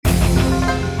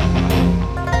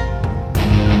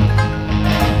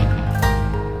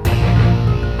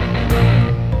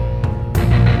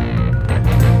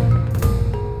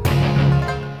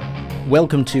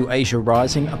Welcome to Asia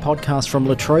Rising, a podcast from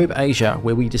La Trobe Asia,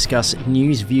 where we discuss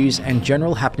news, views and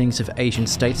general happenings of Asian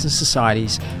states and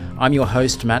societies. I'm your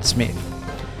host, Matt Smith.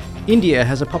 India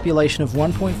has a population of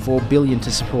 1.4 billion to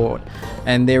support,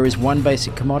 and there is one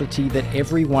basic commodity that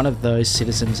every one of those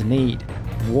citizens need: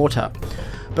 water.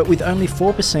 But with only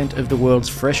 4% of the world's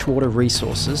freshwater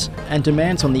resources and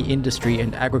demands on the industry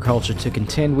and agriculture to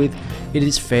contend with, it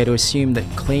is fair to assume that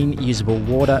clean, usable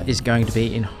water is going to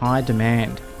be in high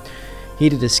demand. Here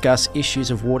to discuss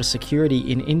issues of water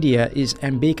security in India is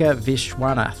Ambika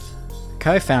Vishwanath,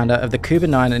 co-founder of the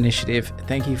Kubernein Initiative.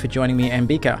 Thank you for joining me,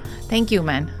 Ambika. Thank you,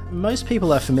 man. Most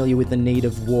people are familiar with the need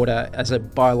of water as a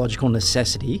biological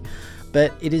necessity,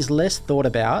 but it is less thought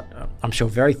about, I'm sure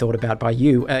very thought about by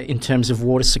you, in terms of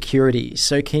water security.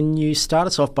 So can you start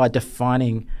us off by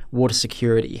defining water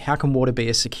security? How can water be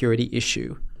a security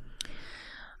issue?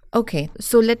 Okay,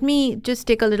 so let me just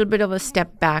take a little bit of a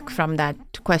step back from that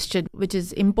question, which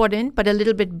is important, but a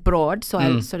little bit broad. So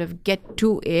I'll sort of get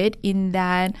to it in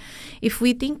that if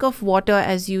we think of water,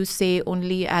 as you say,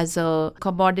 only as a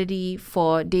commodity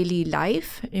for daily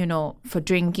life, for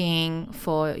drinking,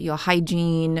 for your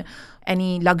hygiene,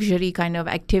 any luxury kind of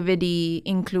activity,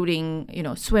 including,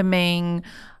 swimming,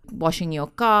 washing your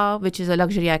car, which is a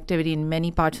luxury activity in many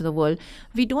parts of the world,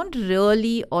 we don't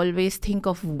really always think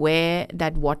of where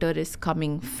that water is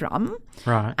coming from.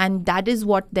 Right. And that is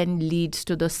what then leads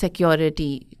to the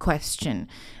security question.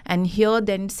 And here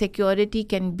then security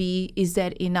can be, is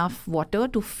there enough water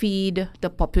to feed the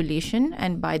population?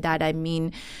 And by that I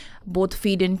mean both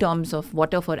feed in terms of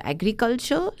water for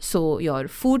agriculture, so your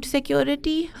food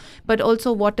security, but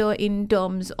also water in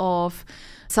terms of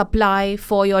supply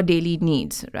for your daily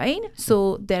needs, right?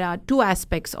 So there are two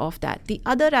aspects of that. The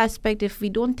other aspect, if we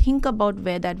don't think about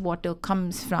where that water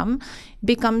comes from,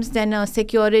 becomes then a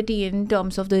security in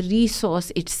terms of the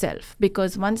resource itself.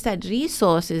 Because once that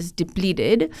resource is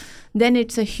depleted, then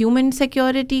it's a human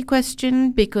security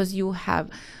question, because you have,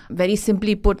 very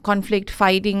simply put, conflict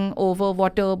fighting over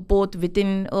water both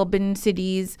within urban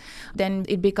cities. Then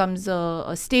it becomes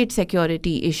a state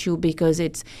security issue because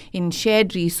it's in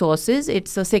shared resources.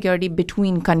 It's a security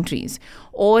between countries.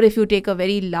 Or if you take a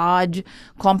very large,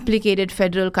 complicated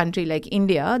federal country like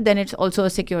India, then it's also a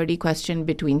security question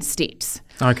between states.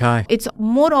 Okay. It's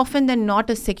more often than not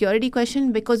a security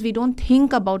question because we don't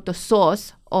think about the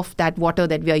source of that water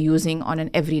that we are using on an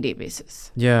everyday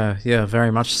basis. Yeah,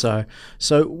 very much so.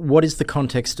 So what is the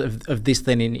context of this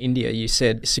then in India? You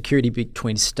said security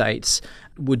between states.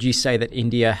 Would you say that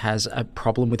India has a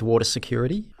problem with water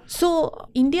security? So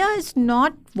India is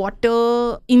not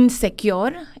water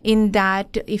insecure in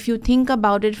that if you think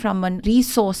about it from a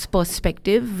resource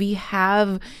perspective, we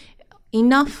have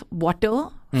enough water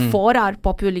for our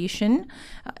population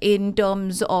in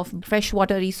terms of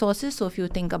freshwater resources. So if you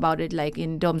think about it like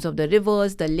in terms of the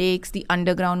rivers, the lakes, the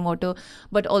underground water,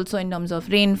 but also in terms of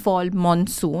rainfall,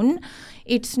 monsoon,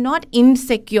 it's not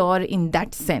insecure in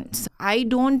that sense. I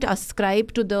don't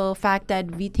ascribe to the fact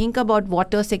that we think about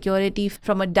water security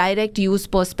from a direct use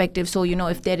perspective. So,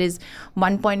 if there is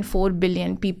 1.4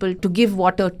 billion people to give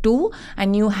water to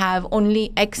and you have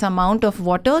only X amount of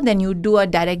water, then you do a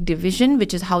direct division,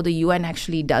 which is how the UN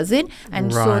actually does it.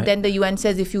 And right. So then the UN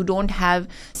says if you don't have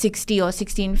 60 or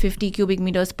 1650 cubic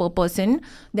meters per person,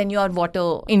 then you are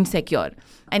water insecure.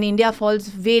 And India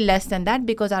falls way less than that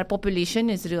because our population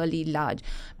is really large.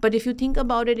 But if you think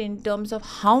about it in terms of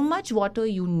how much water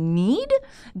you need,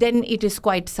 then it is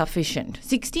quite sufficient.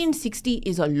 1660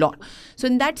 is a lot. So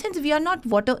in that sense, we are not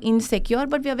water insecure,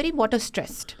 but we are very water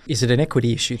stressed. Is it an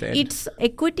equity issue then? It's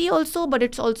equity also, but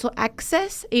it's also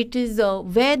access. It is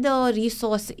where the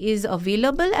resource is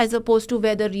available as opposed to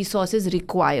where the resource is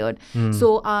required.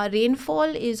 So our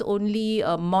rainfall is only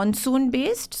monsoon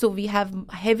based. So we have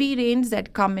heavy rains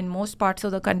that come in most parts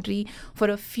of the country for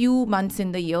a few months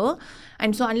in the year.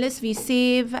 And so unless we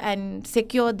save and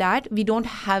secure that, we don't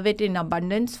have it in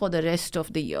abundance for the rest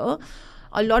of the year.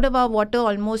 A lot of our water,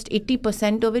 almost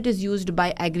 80% of it is used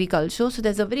by agriculture. So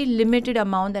there's a very limited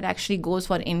amount that actually goes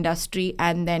for industry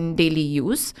and then daily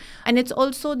use. And it's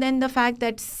also then the fact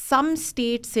that some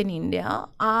states in India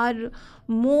are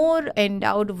more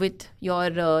endowed with your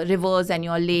rivers and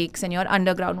your lakes and your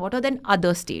underground water than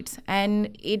other states.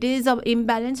 And it is an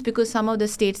imbalance because some of the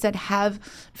states that have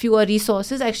fewer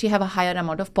resources actually have a higher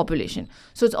amount of population.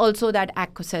 So it's also that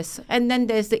access. And then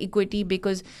there's the equity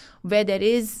because where there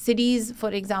is cities,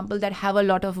 for example, that have a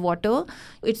lot of water,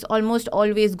 it's almost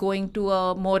always going to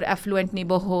a more affluent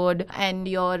neighborhood, and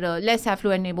your less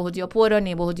affluent neighborhoods, your poorer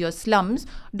neighborhoods, your slums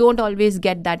don't always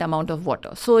get that amount of water.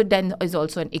 So then is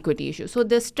also an equity issue. So So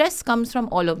the stress comes from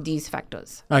all of these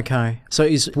factors. Okay. So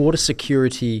is water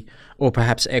security or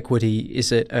perhaps equity,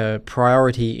 is it a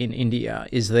priority in India?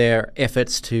 Is there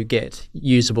efforts to get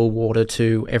usable water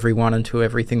to everyone and to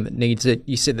everything that needs it?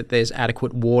 You said that there's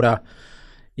adequate water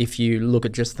if you look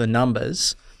at just the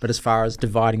numbers, but as far as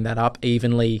dividing that up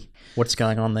evenly, what's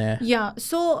going on there? Yeah.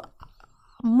 So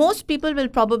most people will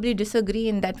probably disagree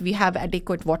in that we have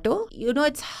adequate water.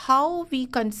 It's how we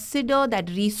consider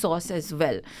that resource as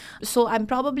well. So I'm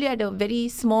probably at a very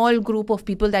small group of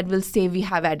people that will say we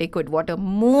have adequate water.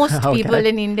 Most people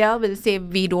in India will say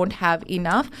we don't have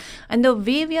enough. And the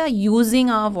way we are using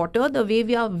our water, the way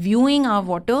we are viewing our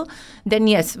water, then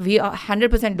yes, we are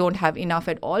 100% don't have enough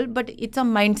at all. But it's a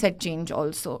mindset change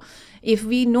also. If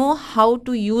we know how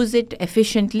to use it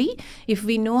efficiently, if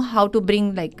we know how to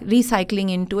bring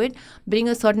recycling into it, bring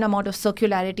a certain amount of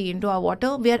circularity into our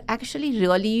water, we are actually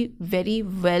really very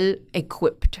well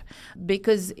equipped,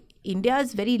 because India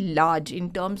is very large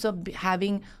in terms of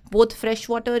having both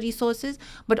freshwater resources,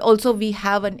 but also we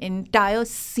have an entire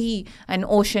sea and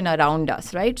ocean around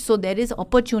us, right? So there is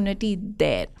opportunity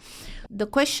there. The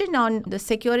question on the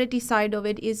security side of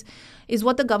it is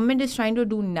what the government is trying to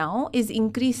do now is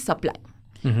increase supply.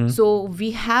 Mm-hmm. So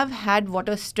we have had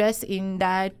water stress in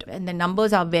that, and the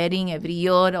numbers are varying every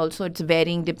year. Also, it's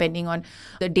varying depending on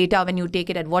the data when you take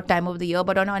it at what time of the year.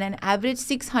 But on an average,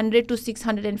 600 to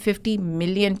 650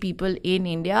 million people in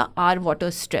India are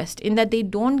water stressed, in that they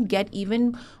don't get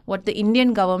even what the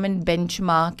Indian government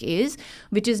benchmark is,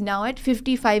 which is now at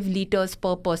 55 liters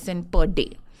per person per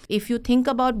day. If you think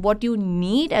about what you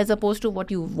need as opposed to what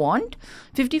you want,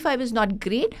 55 is not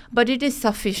great, but it is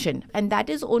sufficient. And that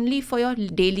is only for your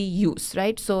daily use,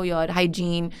 right? So your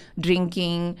hygiene,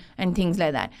 drinking, and things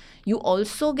like that. You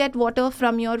also get water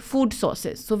from your food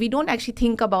sources. So we don't actually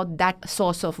think about that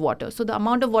source of water. So the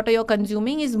amount of water you're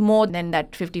consuming is more than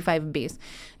that 55 base.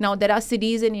 Now, there are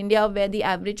cities in India where the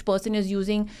average person is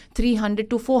using 300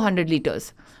 to 400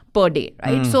 liters per day,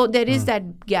 right? So there is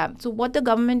that gap. So what the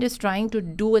government is trying to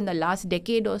do in the last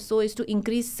decade or so is to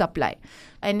increase supply,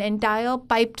 an entire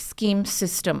piped scheme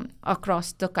system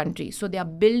across the country. So they are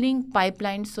building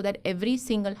pipelines so that every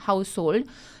single household,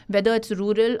 whether it's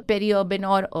rural, peri-urban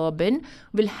or urban,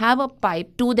 will have a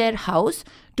pipe to their house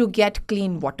to get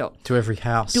clean water. To every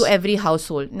house. To every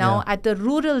household. Now, at the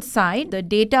rural side, the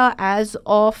data as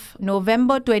of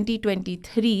November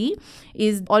 2023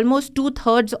 is almost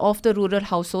 2/3 of the rural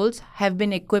households have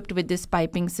been equipped with this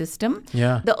piping system.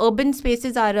 Yeah. The urban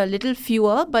spaces are a little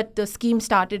fewer, but the scheme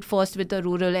started first with the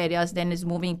rural areas, then is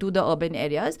moving to the urban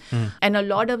areas. And a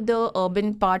lot of the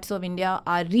urban parts of India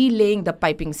are relaying the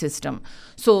piping system.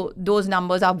 So those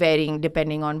numbers are varying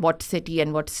depending on what city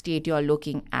and what state you're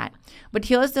looking at. But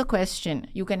here's the question.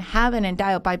 You can have an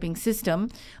entire piping system,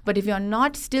 but if you're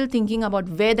not still thinking about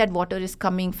where that water is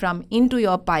coming from into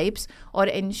your pipes, or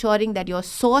ensuring that your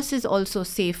source is also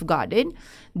safeguarded,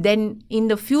 then in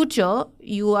the future,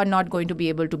 you are not going to be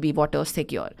able to be water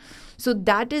secure. So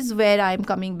that is where I'm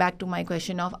coming back to my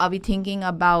question of, are we thinking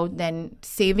about then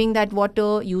saving that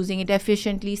water, using it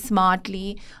efficiently,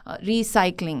 smartly,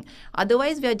 recycling?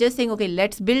 Otherwise, we are just saying, okay,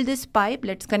 let's build this pipe,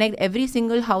 let's connect every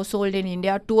single household in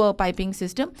India to a piping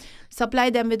system, supply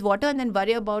them with water, and then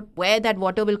worry about where that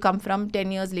water will come from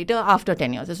 10 years later, after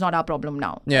 10 years. It's not our problem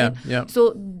now. Yeah, right? yeah.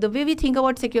 So the way we think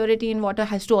about security in water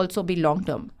has to also be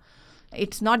long-term.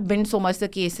 It's not been so much the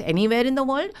case anywhere in the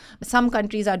world. Some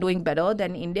countries are doing better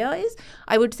than India is.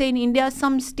 I would say in India,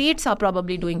 some states are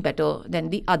probably doing better than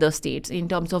the other states in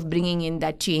terms of bringing in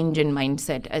that change in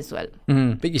mindset as well.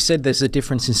 But you said there's a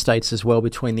difference in states as well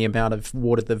between the amount of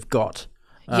water they've got.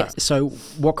 Yes. So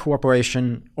what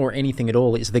cooperation or anything at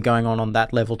all is there going on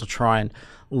that level to try and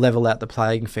level out the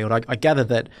playing field? I gather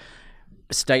that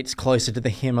states closer to the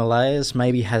Himalayas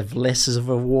maybe have less of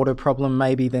a water problem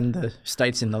maybe than the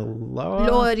states in the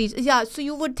lower regions. Yeah, so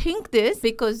you would think this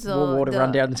because more water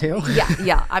run down the hill.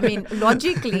 Yeah. I mean,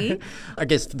 logically, I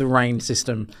guess the rain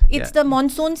system. It's the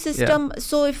monsoon system. Yeah.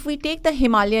 So if we take the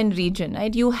Himalayan region,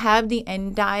 right, you have the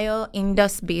entire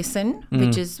Indus Basin,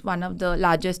 which is one of the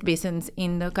largest basins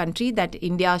in the country that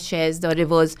India shares the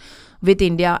rivers with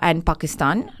India and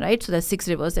Pakistan, right? So there's 6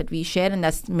 rivers that we share, and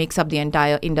that makes up the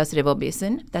entire Indus River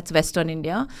Basin. That's Western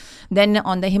India. Then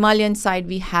on the Himalayan side,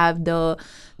 we have the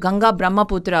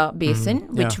Ganga-Brahmaputra Basin,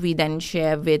 which we then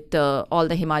share with all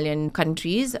the Himalayan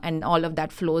countries, and all of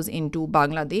that flows into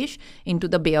Bangladesh, into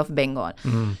the Bay of Bengal.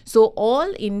 So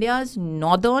all India's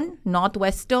northern,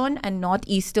 northwestern, and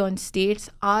northeastern states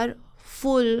are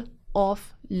full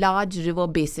of large river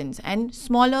basins and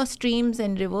smaller streams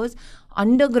and rivers,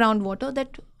 underground water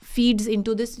that feeds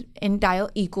into this entire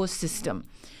ecosystem.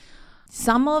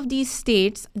 some of these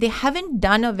states, they haven't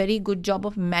done a very good job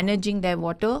of managing their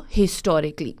water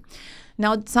historically.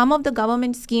 Now, some of the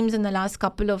government schemes in the last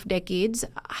couple of decades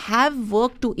have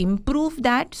worked to improve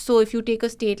that. So if you take a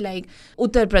state like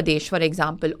Uttar Pradesh, for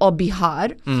example, or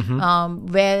Bihar,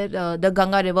 where the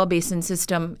Ganga River Basin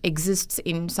system exists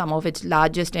in some of its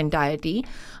largest entirety,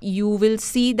 you will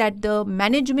see that the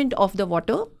management of the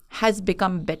water has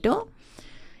become better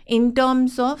in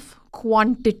terms of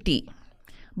quantity.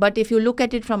 But if you look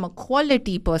at it from a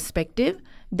quality perspective,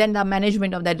 then the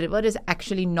management of that river is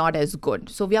actually not as good.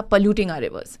 So we are polluting our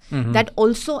rivers. That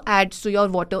also adds to your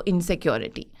water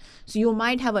insecurity. So you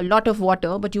might have a lot of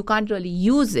water, but you can't really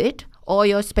use it, or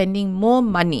you're spending more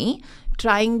money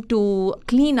trying to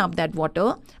clean up that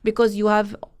water because you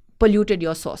have polluted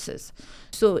your sources.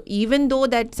 So even though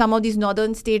that some of these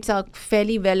northern states are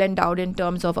fairly well endowed in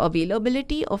terms of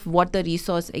availability of what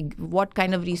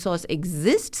kind of resource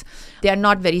exists, they are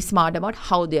not very smart about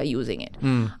how they are using it.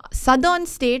 Southern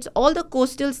states, all the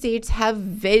coastal states have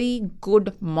very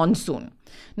good monsoon.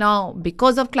 Now,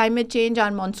 because of climate change,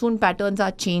 our monsoon patterns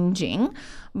are changing,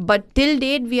 but till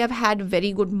date, we have had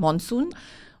very good monsoon.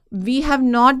 We have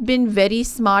not been very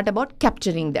smart about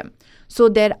capturing them. So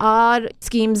there are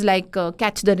schemes like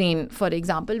Catch the Rain, for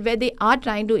example, where they are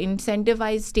trying to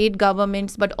incentivize state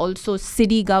governments, but also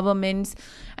city governments,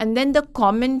 and then the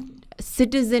common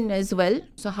citizen as well.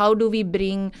 So how do we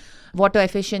bring water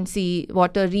efficiency,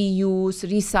 water reuse,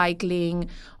 recycling,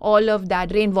 all of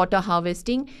that, rainwater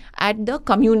harvesting at the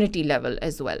community level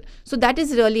as well. So that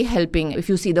is really helping if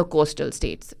you see the coastal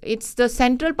states. It's the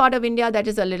central part of India that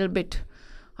is a little bit,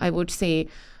 I would say,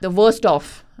 the worst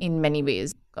off in many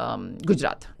ways.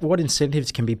 Gujarat. What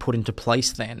incentives can be put into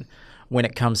place then when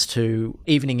it comes to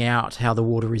evening out how the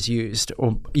water is used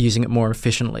or using it more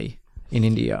efficiently in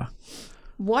India?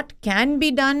 What can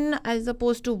be done as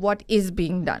opposed to what is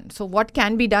being done. So what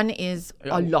can be done is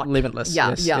a lot. Limitless.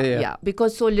 Yeah.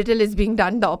 Because so little is being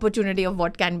done, the opportunity of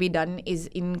what can be done is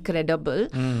incredible.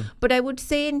 But I would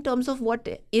say in terms of what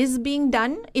is being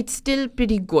done, it's still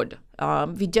pretty good.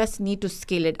 We just need to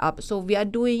scale it up. So we are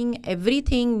doing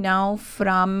everything now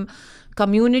from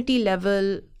community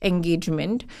level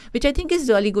engagement, which I think is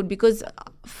really good because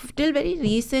till very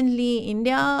recently,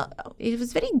 India, it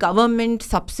was very government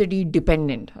subsidy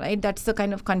dependent, right? That's the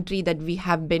kind of country that we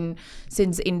have been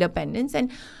since independence.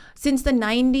 And since the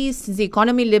 90s, since the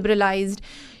economy liberalized,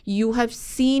 you have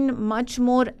seen much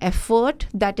more effort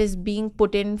that is being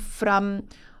put in from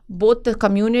both the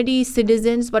community,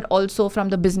 citizens, but also from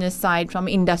the business side, from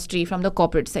industry, from the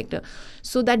corporate sector.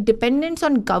 So that dependence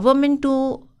on government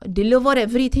to deliver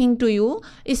everything to you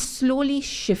is slowly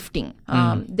shifting.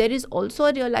 There is also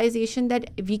a realization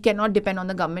that we cannot depend on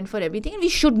the government for everything, and we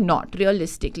should not,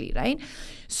 realistically, right?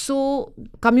 So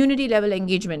community level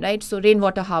engagement, right? So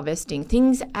rainwater harvesting,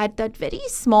 things at that very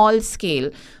small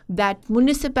scale that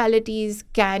municipalities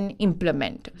can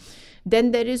implement.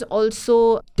 Then there is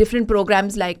also different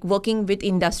programs like working with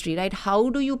industry, right?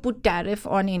 How do you put tariff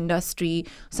on industry,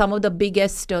 some of the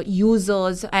biggest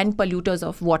users and polluters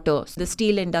of water, the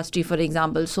steel industry, for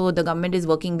example. So the government is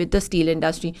working with the steel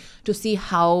industry to see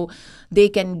how they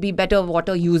can be better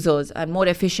water users and more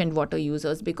efficient water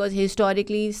users, because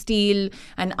historically steel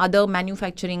and other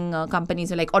manufacturing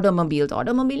companies are like automobiles.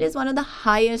 Automobile is one of the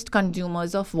highest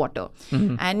consumers of water.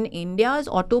 And India's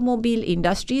automobile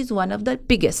industry is one of the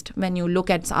biggest when you look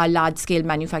at our large-scale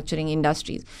manufacturing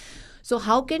industries. So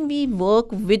how can we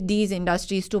work with these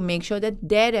industries to make sure that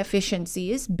their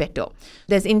efficiency is better?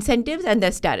 There's incentives and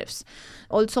there's tariffs.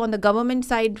 Also on the government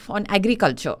side, on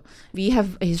agriculture, we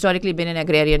have historically been an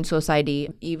agrarian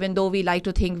society. Even though we like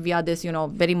to think we are this,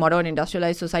 very modern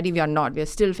industrialized society, we are not. We are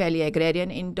still fairly agrarian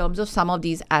in terms of some of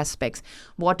these aspects.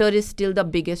 Water is still the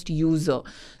biggest user.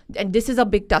 And this is a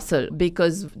big tussle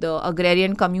because the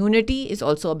agrarian community is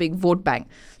also a big vote bank.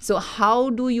 So how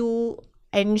do you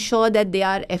ensure that they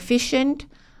are efficient,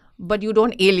 but you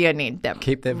don't alienate them?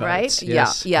 Keep their votes. Right?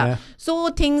 Yes. Yeah. So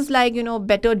things like,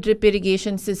 better drip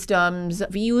irrigation systems.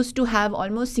 We used to have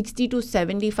almost 60 to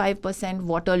 75%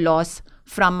 water loss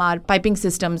from our piping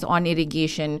systems on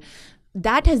irrigation.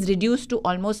 That has reduced to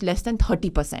almost less than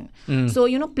 30%.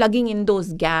 So, plugging in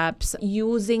those gaps,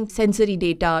 using sensory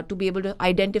data to be able to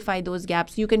identify those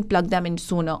gaps, you can plug them in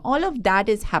sooner. All of that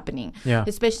is happening,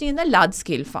 especially in the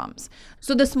large-scale farms.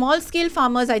 So the small-scale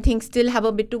farmers, I think, still have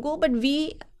a bit to go, but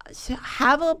we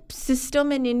have a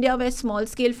system in India where small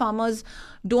scale farmers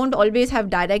don't always have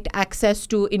direct access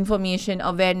to information,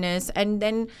 awareness, and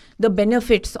then the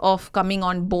benefits of coming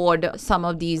on board some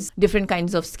of these different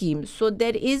kinds of schemes. So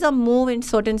there is a move in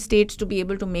certain states to be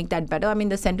able to make that better. I mean,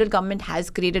 the central government has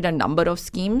created a number of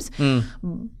schemes,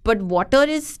 but water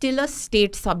is still a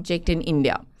state subject in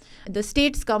India. The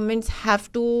states' governments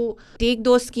have to take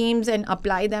those schemes and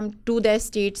apply them to their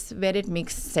states where it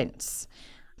makes sense.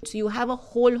 So you have a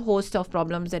whole host of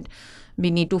problems that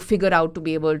we need to figure out to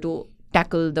be able to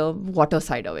tackle the water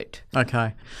side of it.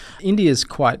 Okay. India is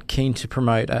quite keen to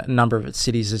promote a number of its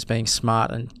cities as being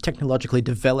smart and technologically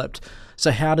developed.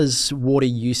 So how does water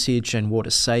usage and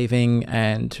water saving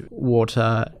and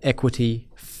water equity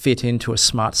fit into a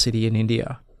smart city in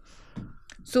India?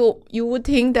 So you would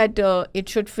think that it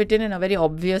should fit in a very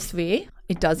obvious way.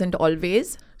 It doesn't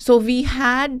always. So we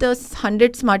had the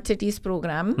 100 Smart Cities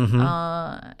program.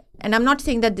 And I'm not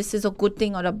saying that this is a good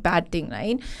thing or a bad thing,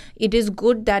 right? It is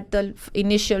good that the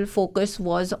initial focus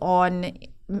was on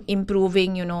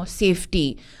improving,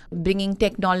 safety, bringing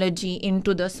technology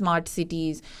into the smart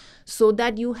cities, so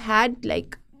that you had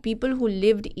like people who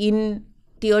lived in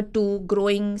tier 2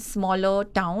 growing smaller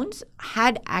towns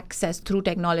had access through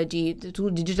technology, through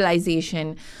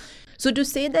digitalization. So to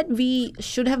say that we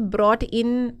should have brought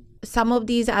in some of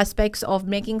these aspects of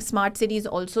making smart cities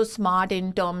also smart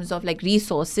in terms of like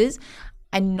resources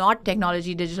and not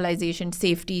technology, digitalization,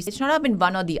 safety. It should not have been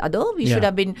one or the other. We should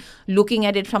have been looking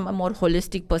at it from a more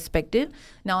holistic perspective.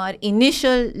 Now, our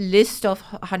initial list of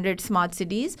 100 smart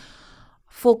cities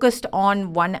focused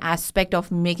on one aspect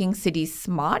of making cities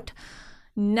smart.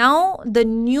 Now, the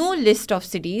new list of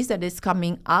cities that is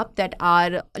coming up that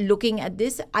are looking at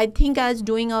this, I think as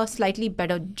doing a slightly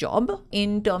better job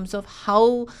in terms of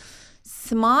how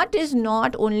smart is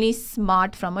not only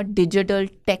smart from a digital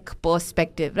tech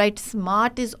perspective, right?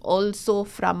 Smart is also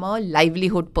from a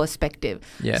livelihood perspective.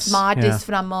 Yes. Smart is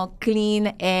from a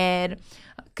clean air,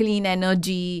 clean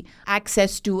energy,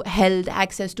 access to health,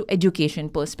 access to education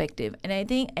perspective. And I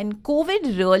think, and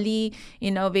COVID really,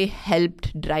 in a way,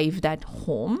 helped drive that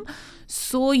home.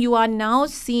 So you are now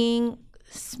seeing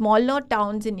smaller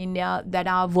towns in India that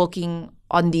are working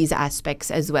on these aspects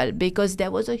as well, because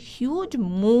there was a huge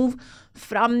move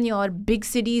from your big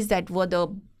cities that were the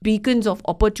beacons of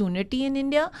opportunity in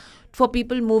India for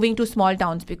people moving to small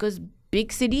towns, because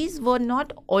big cities were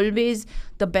not always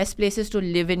the best places to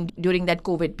live in during that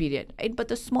COVID period, right? But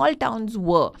the small towns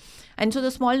were. And so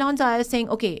the small towns are saying,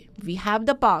 okay, we have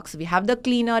the parks, we have the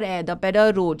cleaner air, the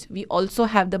better roads, we also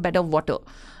have the better water.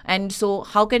 And so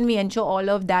how can we ensure all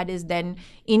of that is then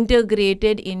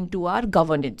integrated into our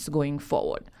governance going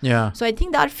forward? Yeah. So I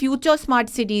think our future smart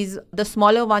cities, the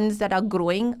smaller ones that are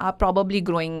growing, are probably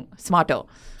growing smarter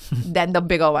than the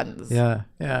bigger ones. Yeah.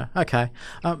 Okay.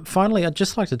 Finally, I'd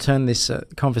just like to turn this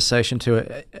conversation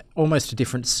to almost a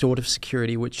different sort of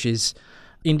security, which is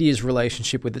India's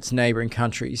relationship with its neighbouring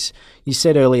countries. You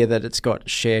said earlier that it's got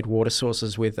shared water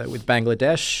sources with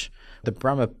Bangladesh, the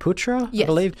Brahmaputra, yes, I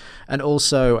believe, and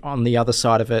also on the other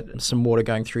side of it, some water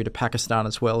going through to Pakistan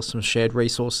as well, some shared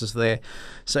resources there.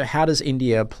 So how does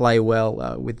India play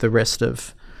well with the rest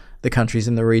of the countries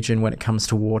in the region when it comes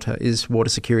to water? Is water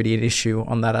security an issue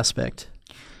on that aspect?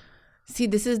 See,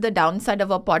 this is the downside of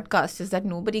a podcast, is that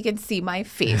nobody can see my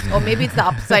face. Or maybe it's the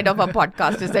upside of a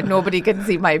podcast, is that nobody can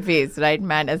see my face, right,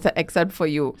 man, except for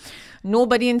you.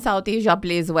 Nobody in South Asia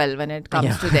plays well when it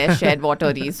comes to their shared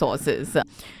water resources.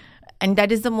 And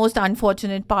that is the most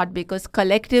unfortunate part, because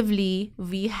collectively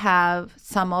we have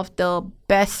some of the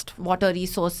best water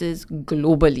resources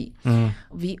globally.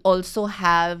 We also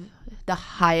have the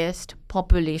highest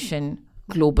population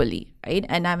globally, right?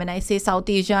 And when I say South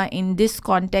Asia in this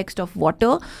context of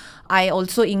water, I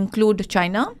also include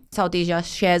China. South Asia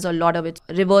shares a lot of its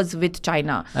rivers with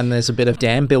China. And there's a bit of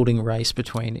dam building race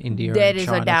between India and China. There is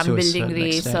a dam building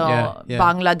race.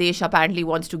 Bangladesh apparently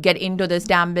wants to get into this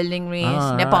dam building race.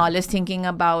 Nepal is thinking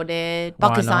about it.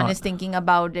 Pakistan is thinking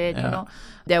about it. Yeah.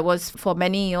 There was for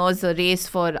many years a race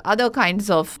for other kinds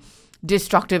of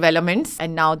destructive elements,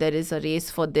 and now there is a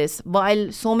race for this,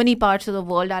 while so many parts of the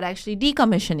world are actually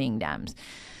decommissioning dams.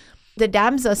 The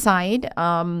dams aside,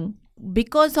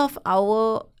 because of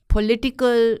our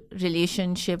political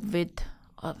relationship with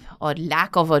or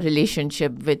lack of a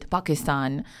relationship with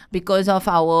Pakistan, because of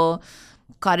our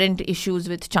current issues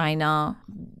with China,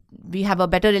 we have a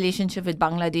better relationship with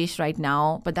Bangladesh right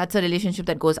now, but that's a relationship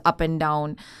that goes up and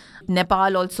down.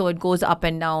 Nepal also, it goes up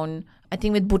and down. I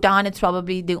think with Bhutan, it's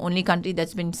probably the only country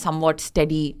that's been somewhat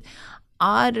steady.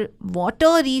 Our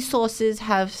water resources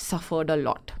have suffered a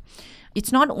lot.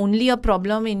 It's not only a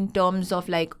problem in terms of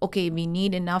like, okay, we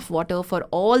need enough water for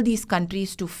all these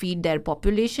countries to feed their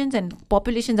populations, and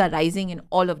populations are rising in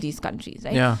all of these countries,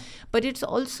 right? Yeah. But it's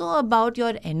also about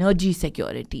your energy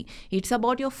security. It's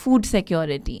about your food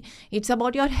security. It's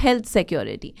about your health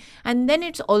security. And then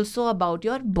it's also about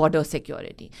your border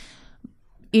security.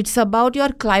 It's about your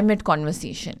climate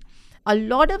conversation. A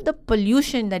lot of the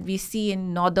pollution that we see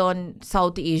in northern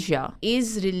South Asia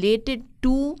is related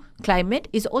to climate,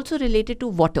 is also related to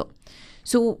water.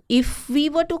 So if we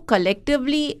were to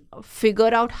collectively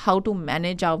figure out how to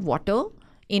manage our water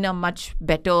in a much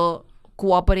better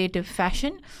cooperative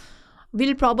fashion,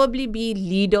 we'll probably be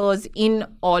leaders in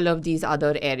all of these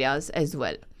other areas as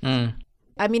well.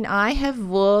 I mean, I have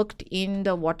worked in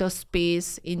the water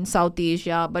space in South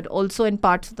Asia, but also in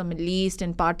parts of the Middle East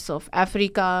and parts of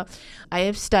Africa. I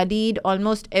have studied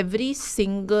almost every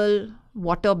single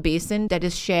water basin that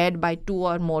is shared by 2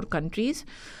 or more countries.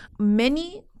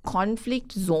 Many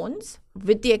conflict zones,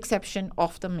 with the exception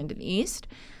of the Middle East,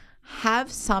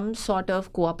 have some sort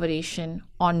of cooperation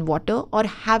on water or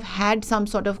have had some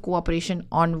sort of cooperation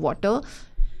on water,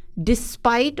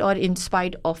 despite or in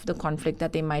spite of the conflict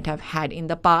that they might have had in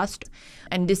the past.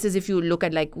 And this is if you look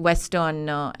at like Western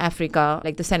Africa,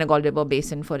 like the Senegal River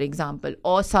Basin, for example,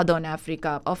 or Southern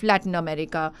Africa, of Latin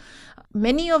America.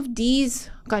 Many of these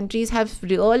countries have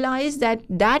realized that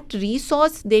that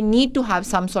resource they need to have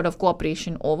some sort of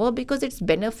cooperation over, because it's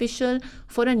beneficial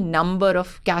for a number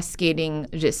of cascading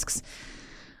risks.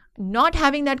 Not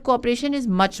having that cooperation is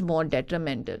much more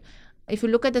detrimental. If you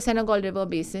look at the Senegal River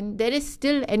Basin, there is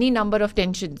still any number of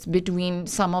tensions between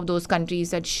some of those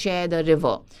countries that share the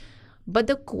river. But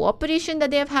the cooperation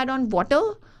that they have had on water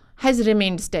has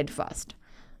remained steadfast.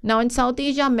 Now, in South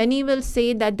Asia, many will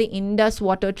say that the Indus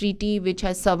Water Treaty, which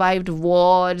has survived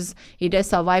wars, it has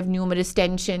survived numerous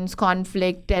tensions,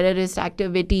 conflict, terrorist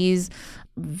activities,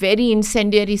 very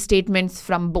incendiary statements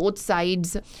from both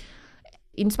sides.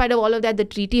 In spite of all of that, the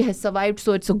treaty has survived,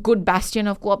 so it's a good bastion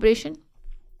of cooperation.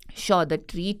 Sure, the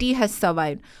treaty has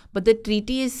survived, but the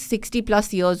treaty is 60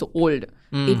 plus years old.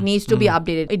 It needs to be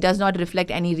updated. It does not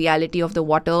reflect any reality of the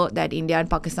water that India and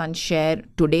Pakistan share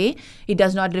today. It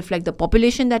does not reflect the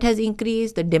population that has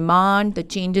increased, the demand, the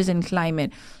changes in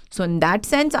climate. So in that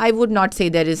sense, I would not say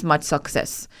there is much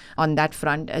success on that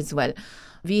front as well.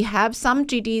 We have some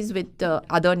treaties with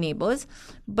other neighbors,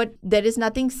 but there is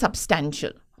nothing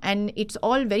substantial. And it's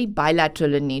all very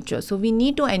bilateral in nature. So we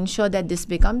need to ensure that this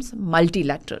becomes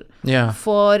multilateral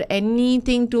for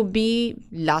anything to be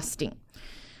lasting.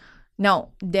 Now,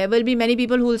 there will be many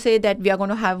people who will say that we are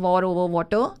going to have war over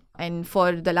water. And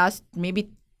for the last maybe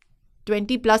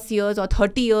 20 plus years or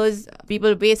 30 years,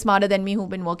 people way smarter than me who've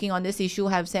been working on this issue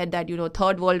have said that,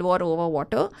 Third World War over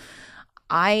water.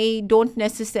 I don't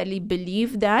necessarily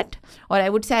believe that, or I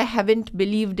would say I haven't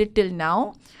believed it till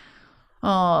now.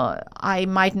 I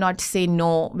might not say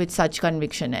no with such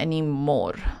conviction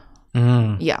anymore.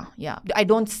 Yeah. I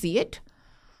don't see it,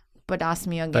 but ask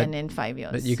me again in 5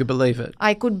 years. But you could believe it.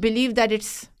 I could believe that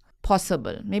it's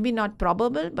possible. Maybe not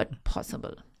probable, but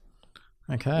possible.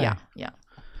 Okay. Yeah.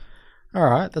 All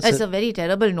right. That's a very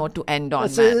terrible note to end on.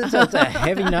 It's a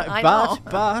heavy note,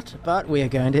 but we are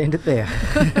going to end it there.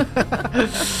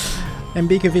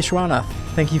 Ambika Vishwanath,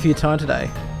 thank you for your time today.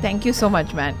 Thank you so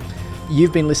much, Matt.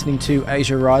 You've been listening to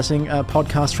Asia Rising, a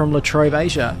podcast from La Trobe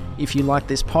Asia. If you like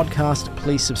this podcast,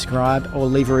 please subscribe or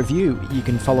leave a review. You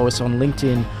can follow us on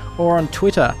LinkedIn or on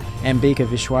Twitter. Ambika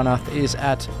Vishwanath is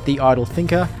at The Idle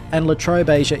Thinker and La Trobe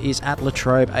Asia is at La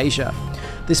Trobe Asia.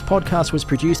 This podcast was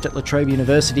produced at La Trobe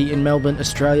University in Melbourne,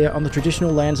 Australia on the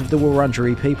traditional lands of the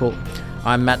Wurundjeri people.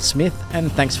 I'm Matt Smith and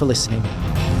thanks for listening.